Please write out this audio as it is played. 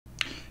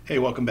Hey,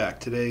 welcome back.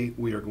 Today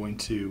we are going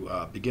to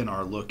begin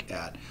our look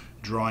at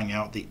drawing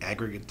out the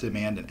aggregate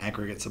demand and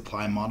aggregate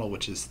supply model,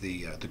 which is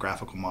the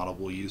graphical model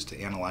we'll use to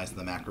analyze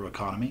the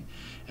macroeconomy.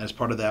 And as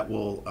part of that,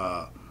 we'll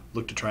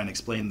look to try and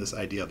explain this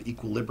idea of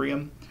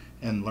equilibrium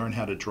and learn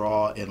how to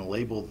draw and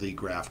label the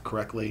graph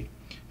correctly.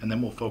 And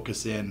then we'll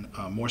focus in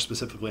more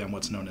specifically on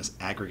what's known as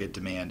aggregate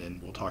demand,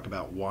 and we'll talk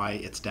about why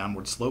it's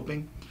downward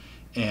sloping,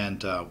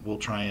 and we'll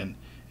try and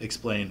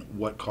explain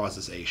what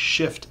causes a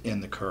shift in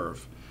the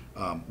curve.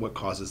 What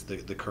causes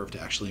the curve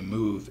to actually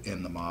move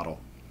in the model.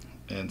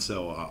 And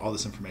so all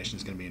this information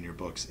is going to be in your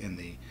books in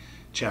the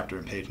chapter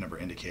and page number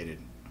indicated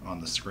on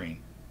the screen.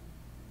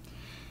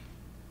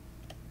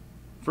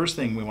 First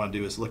thing we want to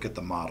do is look at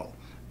the model.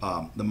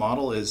 The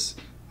model is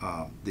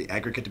the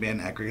aggregate demand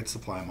and aggregate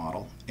supply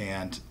model,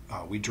 and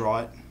we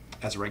draw it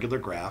as a regular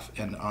graph,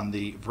 and on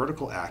the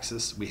vertical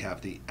axis we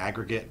have the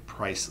aggregate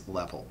price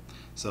level.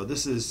 So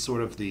this is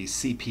sort of the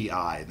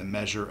CPI, the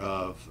measure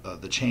of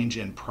the change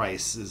in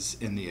prices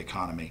in the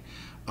economy.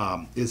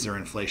 Is there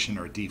inflation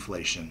or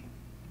deflation?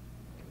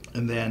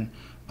 And then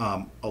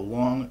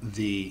along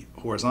the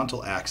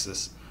horizontal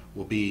axis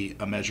will be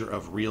a measure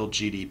of real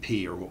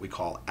GDP, or what we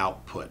call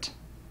output.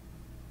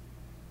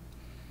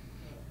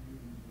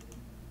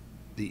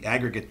 The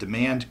aggregate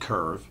demand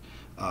curve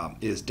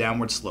is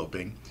downward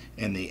sloping,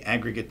 and the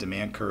aggregate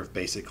demand curve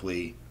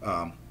basically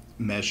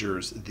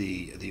measures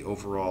the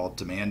overall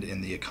demand in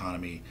the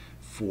economy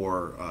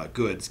for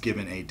goods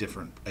given a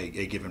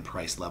given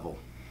price level.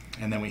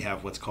 And then we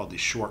have what's called the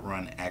short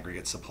run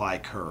aggregate supply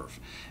curve.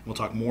 And we'll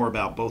talk more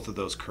about both of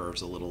those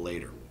curves a little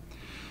later.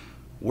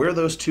 Where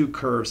those two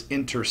curves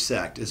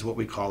intersect is what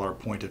we call our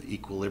point of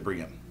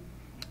equilibrium.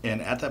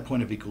 And at that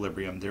point of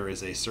equilibrium, there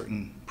is a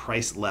certain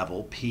price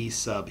level, P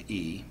sub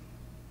E,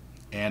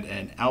 and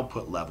an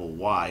output level,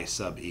 Y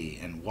sub E.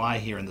 And Y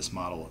here in this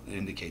model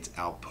indicates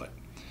output.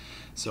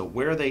 So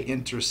where they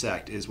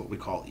intersect is what we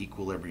call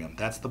equilibrium.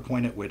 That's the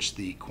point at which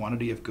the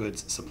quantity of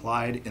goods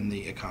supplied in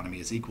the economy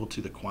is equal to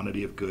the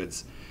quantity of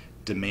goods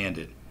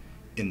demanded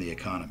in the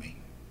economy.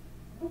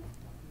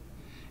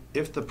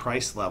 If the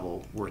price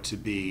level were to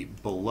be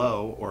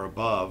below or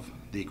above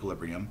the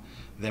equilibrium,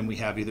 then we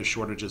have either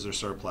shortages or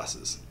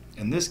surpluses.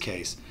 In this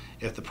case,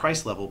 if the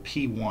price level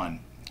P1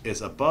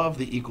 is above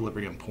the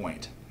equilibrium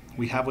point,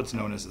 we have what's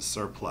known as a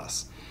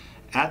surplus.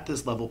 At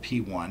this level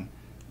P1,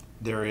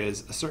 there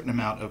is a certain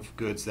amount of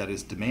goods that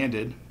is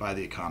demanded by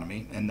the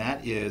economy, and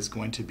that is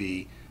going to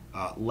be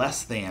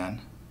less than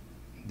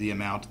the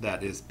amount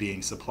that is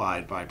being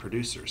supplied by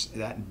producers.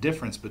 That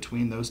difference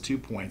between those 2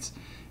 points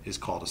is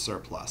called a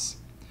surplus.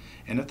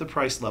 And if the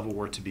price level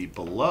were to be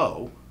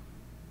below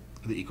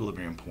the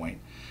equilibrium point,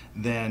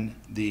 then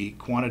the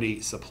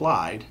quantity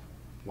supplied,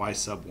 Y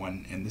sub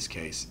 1 in this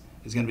case,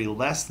 is going to be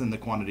less than the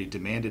quantity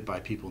demanded by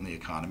people in the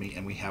economy,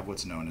 and we have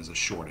what's known as a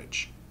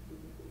shortage.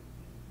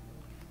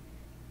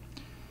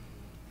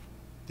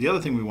 The other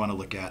thing we want to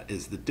look at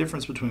is the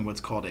difference between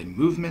what's called a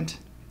movement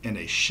and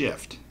a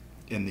shift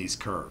in these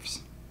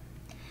curves.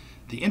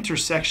 The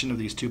intersection of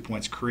these 2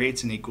 points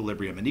creates an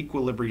equilibrium. An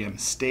equilibrium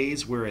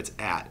stays where it's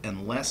at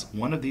unless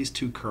one of these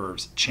two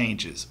curves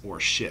changes or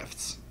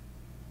shifts.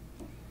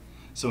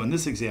 So in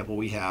this example,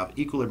 we have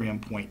equilibrium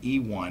point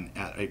E1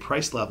 at a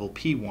price level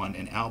P1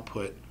 and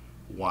output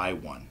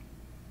Y1.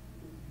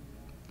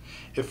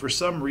 If for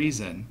some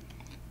reason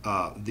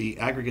the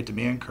aggregate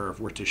demand curve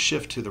were to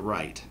shift to the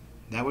right,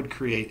 that would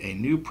create a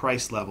new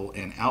price level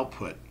and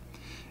output,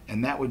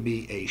 and that would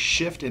be a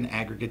shift in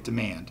aggregate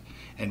demand.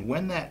 And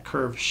when that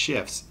curve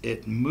shifts,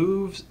 it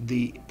moves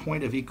the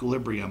point of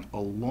equilibrium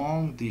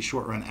along the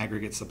short run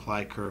aggregate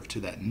supply curve to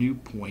that new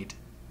point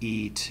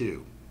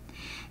E2.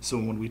 So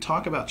when we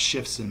talk about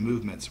shifts and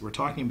movements, we're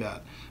talking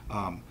about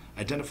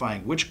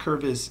identifying which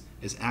curve is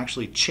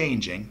actually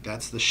changing,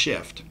 that's the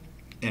shift,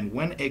 and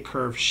when a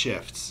curve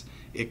shifts,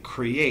 it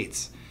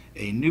creates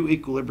a new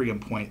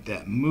equilibrium point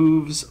that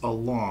moves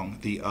along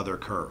the other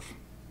curve.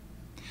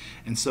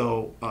 And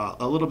so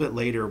a little bit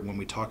later, when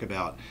we talk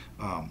about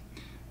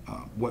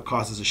what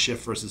causes a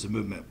shift versus a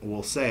movement,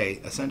 we'll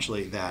say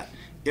essentially that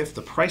if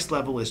the price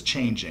level is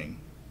changing,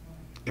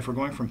 if we're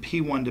going from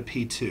P1 to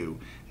P2,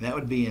 that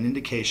would be an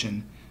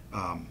indication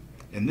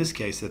in this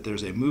case that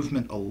there's a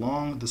movement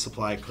along the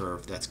supply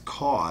curve that's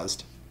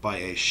caused by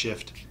a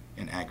shift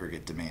in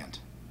aggregate demand.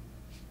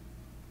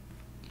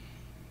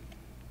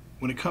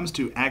 When it comes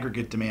to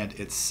aggregate demand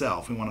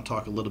itself, we want to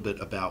talk a little bit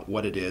about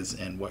what it is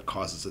and what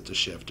causes it to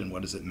shift and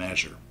what does it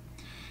measure.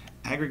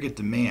 Aggregate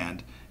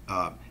demand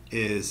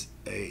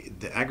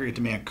the aggregate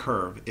demand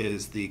curve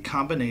is the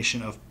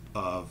combination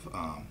of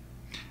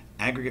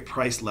aggregate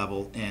price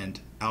level and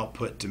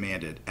output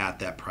demanded at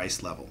that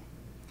price level.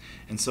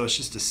 And so it's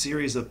just a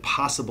series of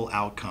possible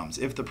outcomes.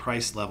 If the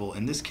price level,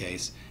 in this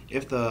case,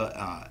 if the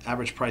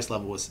average price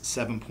level was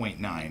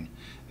 7.9,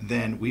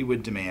 then we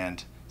would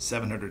demand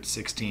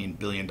 $716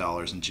 billion in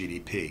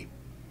GDP.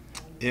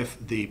 If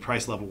the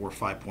price level were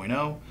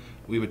 5.0,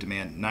 we would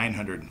demand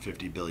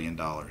 $950 billion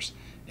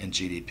in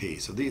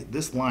GDP. So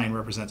this line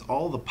represents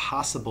all the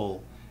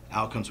possible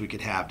outcomes we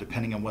could have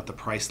depending on what the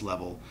price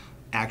level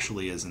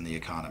actually is in the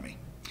economy.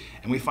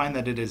 And we find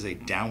that it is a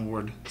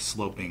downward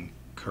sloping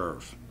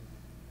curve.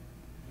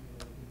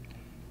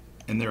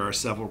 And there are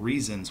several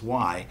reasons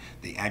why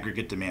the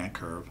aggregate demand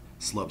curve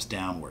slopes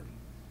downward.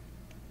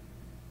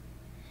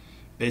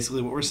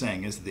 Basically what we're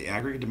saying is that the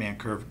aggregate demand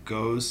curve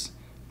goes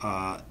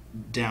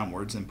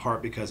downwards in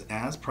part because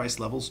as price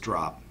levels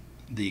drop,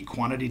 the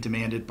quantity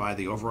demanded by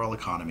the overall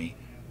economy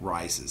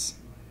rises.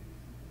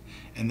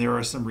 And there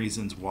are some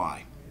reasons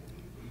why.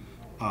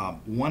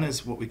 One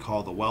is what we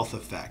call the wealth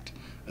effect.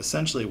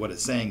 Essentially what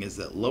it's saying is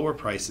that lower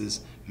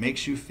prices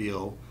makes you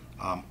feel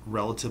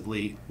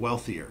relatively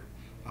wealthier.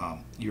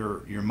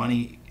 Your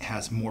money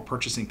has more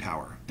purchasing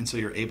power, and so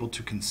you're able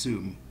to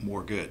consume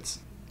more goods.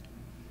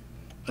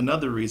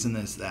 Another reason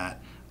is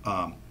that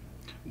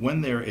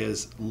when there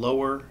is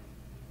lower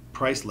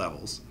price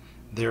levels,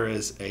 there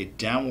is a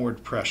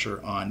downward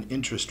pressure on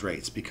interest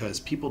rates because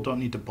people don't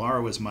need to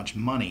borrow as much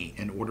money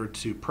in order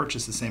to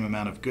purchase the same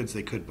amount of goods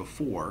they could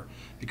before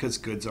because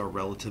goods are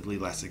relatively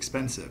less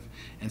expensive.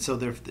 And so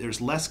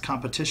there's less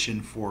competition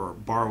for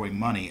borrowing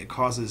money. It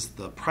causes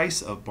the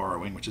price of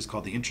borrowing, which is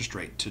called the interest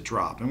rate, to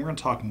drop. And we're going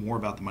to talk more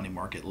about the money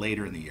market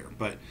later in the year.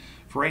 But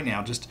for right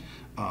now, just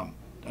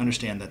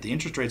understand that the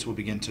interest rates will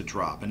begin to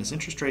drop. And as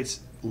interest rates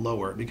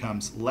lower, it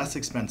becomes less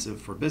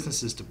expensive for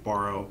businesses to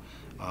borrow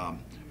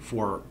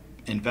for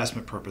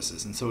investment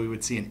purposes, and so we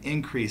would see an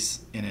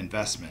increase in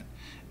investment,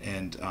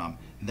 and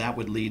that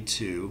would lead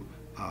to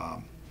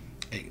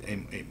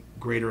a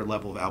greater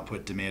level of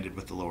output demanded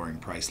with the lowering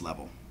price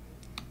level.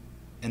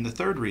 And the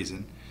third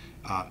reason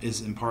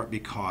is in part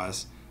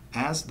because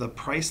as the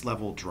price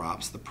level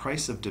drops, the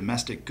price of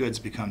domestic goods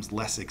becomes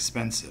less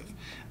expensive,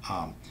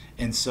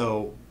 and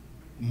so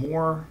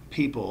more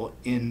people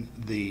in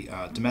the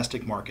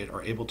domestic market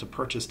are able to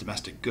purchase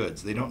domestic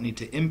goods. They don't need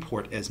to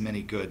import as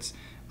many goods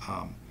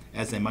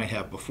as they might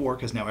have before,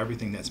 because now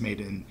everything that's made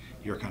in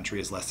your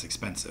country is less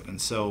expensive. And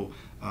so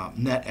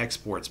net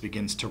exports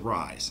begins to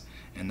rise.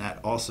 And that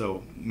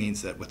also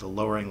means that with a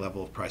lowering of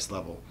the price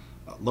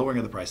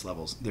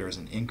levels, there is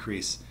an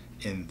increase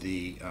in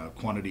the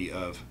quantity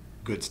of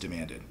goods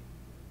demanded.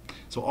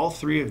 So all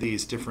three of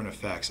these different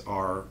effects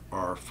are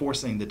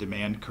forcing the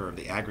demand curve,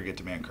 the aggregate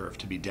demand curve,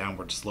 to be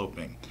downward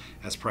sloping.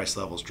 As price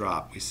levels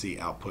drop, we see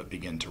output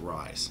begin to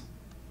rise.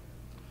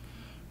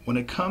 When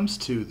it comes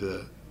to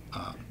the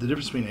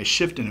difference between a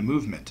shift and a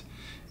movement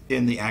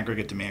in the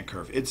aggregate demand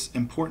curve, it's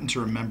important to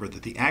remember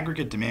that the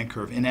aggregate demand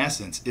curve, in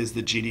essence, is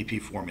the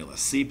GDP formula,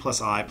 C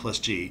plus I plus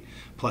G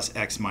plus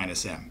X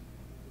minus M.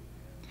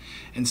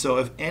 And so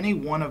if any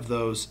one of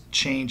those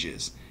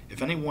changes,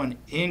 if any one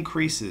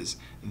increases,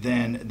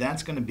 then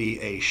that's going to be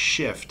a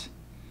shift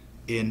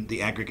in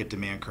the aggregate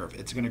demand curve.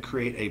 It's going to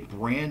create a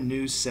brand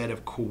new set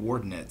of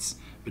coordinates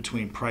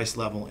between price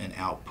level and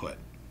output.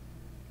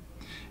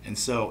 And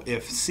so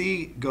if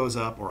C goes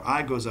up, or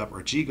I goes up,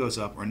 or G goes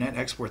up, or net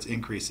exports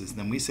increases,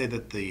 then we say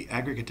that the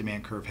aggregate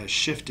demand curve has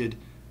shifted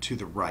to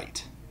the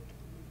right.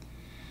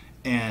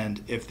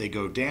 And if they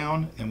go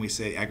down, then we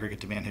say aggregate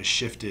demand has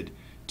shifted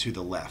to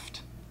the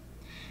left.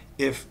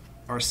 If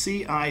our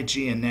C, I,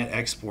 G, and net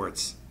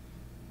exports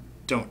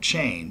don't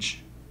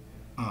change,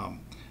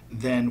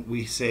 then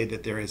we say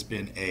that there has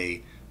been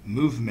a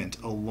movement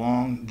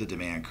along the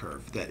demand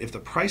curve, that if the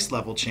price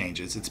level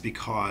changes, it's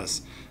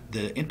because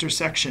the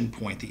intersection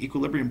point, the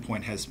equilibrium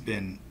point, has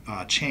been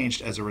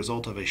changed as a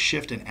result of a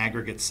shift in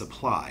aggregate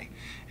supply.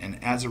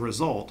 And as a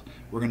result,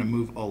 we're going to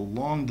move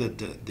along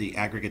the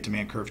aggregate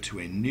demand curve to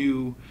a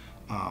new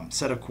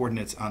set of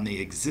coordinates on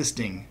the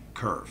existing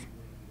curve.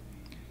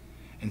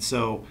 And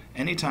so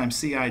anytime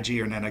CIG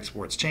or net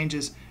exports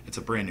changes, it's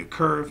a brand new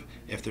curve.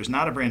 If there's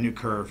not a brand new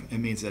curve, it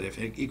means that if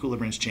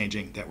equilibrium is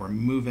changing, that we're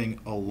moving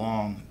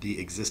along the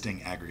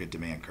existing aggregate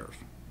demand curve.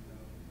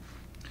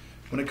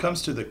 When it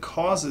comes to the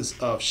causes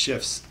of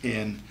shifts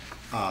in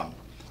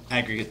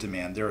aggregate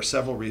demand, there are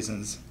several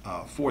reasons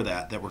for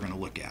that we're going to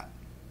look at.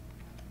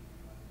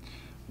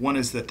 One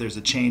is that there's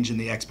a change in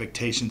the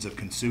expectations of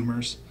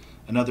consumers.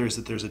 Another is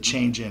that there's a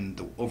change in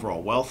the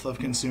overall wealth of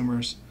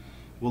consumers.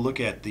 We'll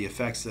look at the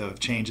effects of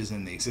changes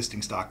in the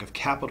existing stock of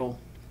capital,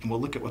 and we'll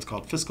look at what's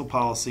called fiscal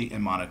policy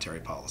and monetary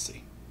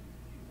policy.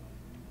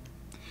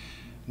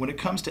 When it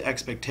comes to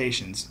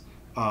expectations,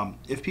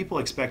 if people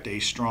expect a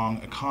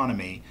strong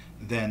economy,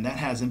 then that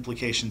has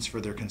implications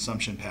for their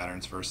consumption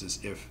patterns versus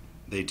if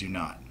they do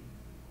not.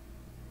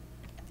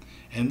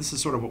 And this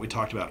is sort of what we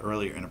talked about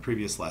earlier in a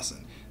previous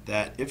lesson,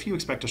 that if you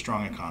expect a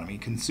strong economy,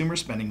 consumer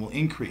spending will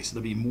increase.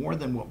 It'll be more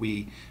than what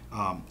we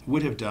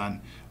would have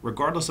done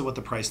regardless of what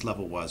the price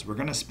level was. We're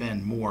going to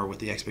spend more with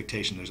the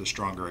expectation there's a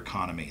stronger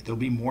economy. There'll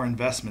be more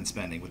investment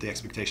spending with the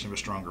expectation of a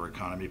stronger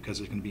economy because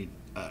there's going to be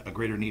a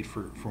greater need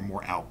for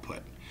more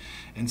output.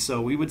 And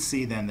so we would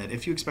see then that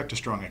if you expect a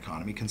strong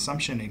economy,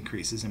 consumption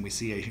increases and we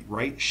see a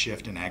right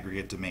shift in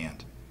aggregate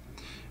demand,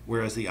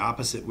 whereas the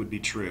opposite would be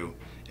true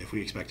if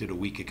we expected a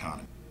weak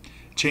economy.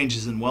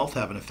 Changes in wealth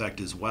have an effect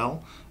as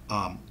well.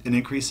 An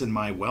increase in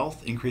my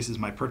wealth increases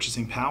my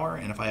purchasing power,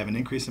 and if I have an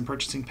increase in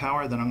purchasing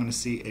power, then I'm going to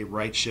see a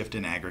right shift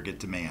in aggregate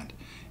demand.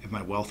 If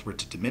my wealth were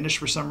to diminish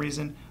for some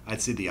reason,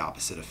 I'd see the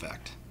opposite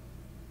effect.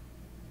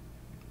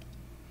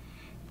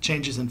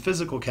 Changes in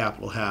physical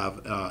capital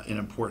have an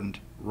important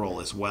role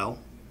as well.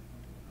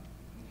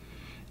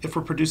 If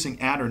we're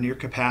producing at or near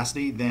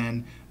capacity,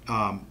 then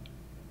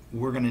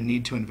we're going to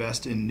need to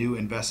invest in new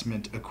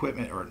investment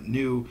equipment or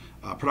new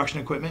production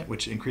equipment,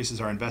 which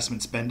increases our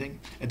investment spending.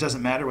 It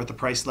doesn't matter what the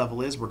price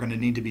level is, we're going to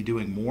need to be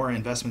doing more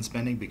investment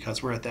spending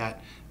because we're at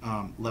that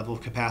level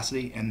of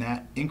capacity, and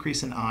that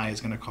increase in I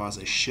is going to cause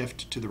a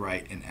shift to the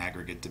right in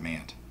aggregate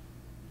demand.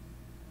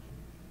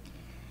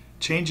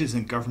 Changes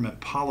in government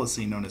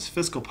policy, known as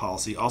fiscal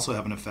policy, also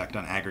have an effect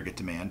on aggregate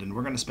demand, and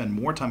we're going to spend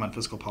more time on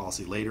fiscal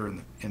policy later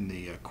in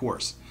the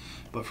course.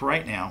 But for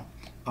right now,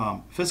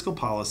 fiscal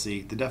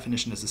policy, the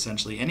definition is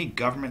essentially any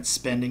government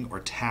spending or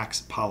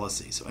tax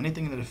policy. So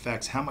anything that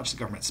affects how much the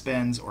government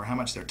spends or how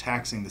much they're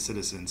taxing the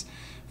citizens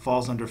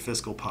falls under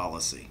fiscal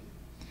policy.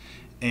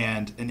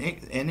 And an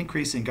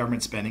increase in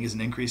government spending is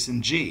an increase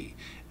in G,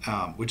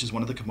 which is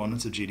one of the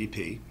components of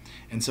GDP.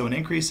 And so an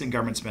increase in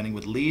government spending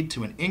would lead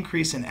to an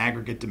increase in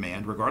aggregate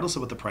demand, regardless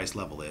of what the price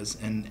level is.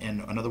 And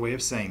another way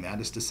of saying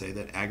that is to say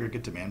that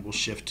aggregate demand will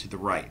shift to the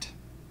right.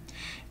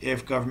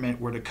 If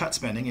government were to cut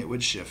spending, it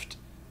would shift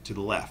to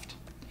the left.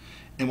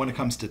 And when it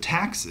comes to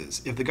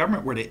taxes, if the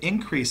government were to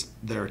increase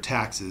their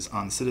taxes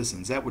on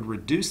citizens, that would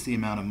reduce the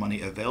amount of money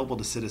available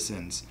to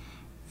citizens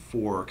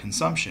for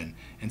consumption,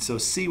 and so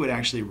C would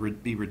actually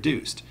be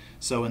reduced.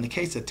 So in the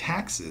case of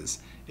taxes,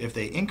 if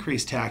they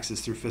increase taxes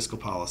through fiscal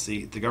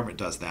policy, the government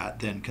does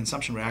that, then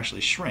consumption would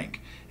actually shrink,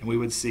 and we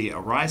would see a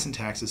rise in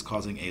taxes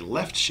causing a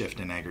left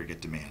shift in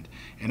aggregate demand.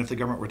 And if the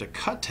government were to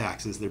cut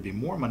taxes, there'd be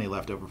more money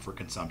left over for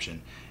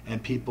consumption,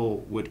 and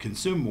people would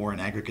consume more,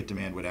 and aggregate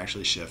demand would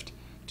actually shift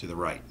to the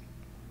right.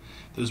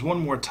 There's one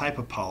more type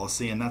of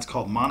policy, and that's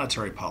called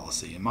monetary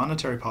policy. And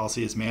monetary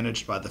policy is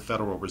managed by the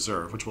Federal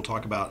Reserve, which we'll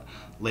talk about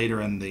later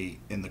in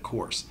the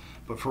course.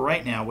 But for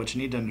right now, what you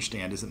need to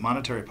understand is that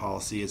monetary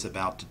policy is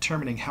about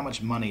determining how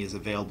much money is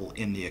available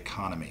in the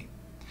economy.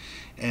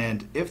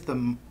 And if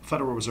the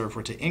Federal Reserve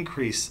were to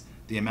increase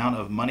the amount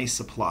of money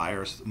supply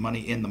or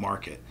money in the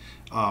market,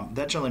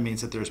 that generally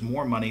means that there's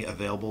more money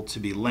available to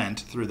be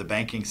lent through the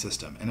banking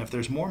system. And if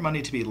there's more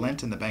money to be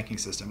lent in the banking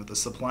system, if the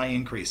supply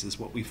increases,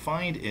 what we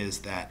find is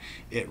that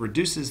it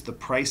reduces the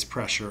price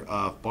pressure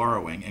of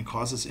borrowing and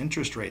causes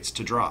interest rates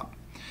to drop.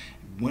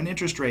 When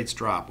interest rates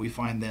drop, we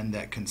find then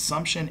that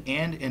consumption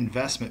and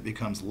investment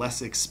becomes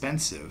less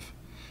expensive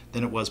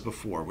than it was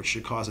before, which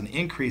should cause an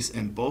increase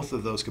in both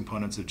of those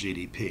components of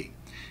GDP.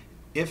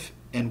 If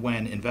and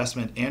when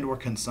investment and or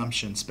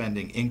consumption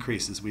spending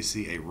increases, we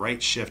see a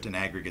right shift in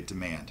aggregate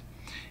demand.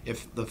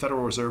 If the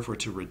Federal Reserve were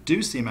to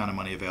reduce the amount of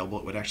money available,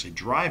 it would actually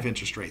drive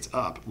interest rates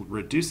up,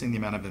 reducing the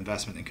amount of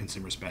investment in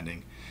consumer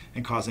spending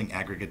and causing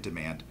aggregate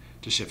demand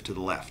to shift to the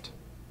left.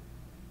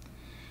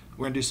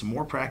 We're going to do some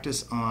more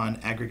practice on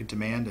aggregate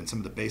demand and some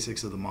of the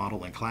basics of the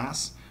model in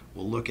class.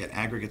 We'll look at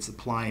aggregate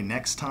supply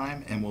next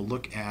time, and we'll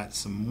look at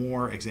some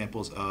more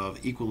examples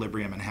of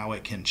equilibrium and how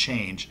it can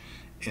change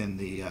in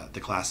the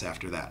class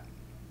after that.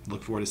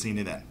 Look forward to seeing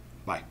you then.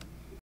 Bye.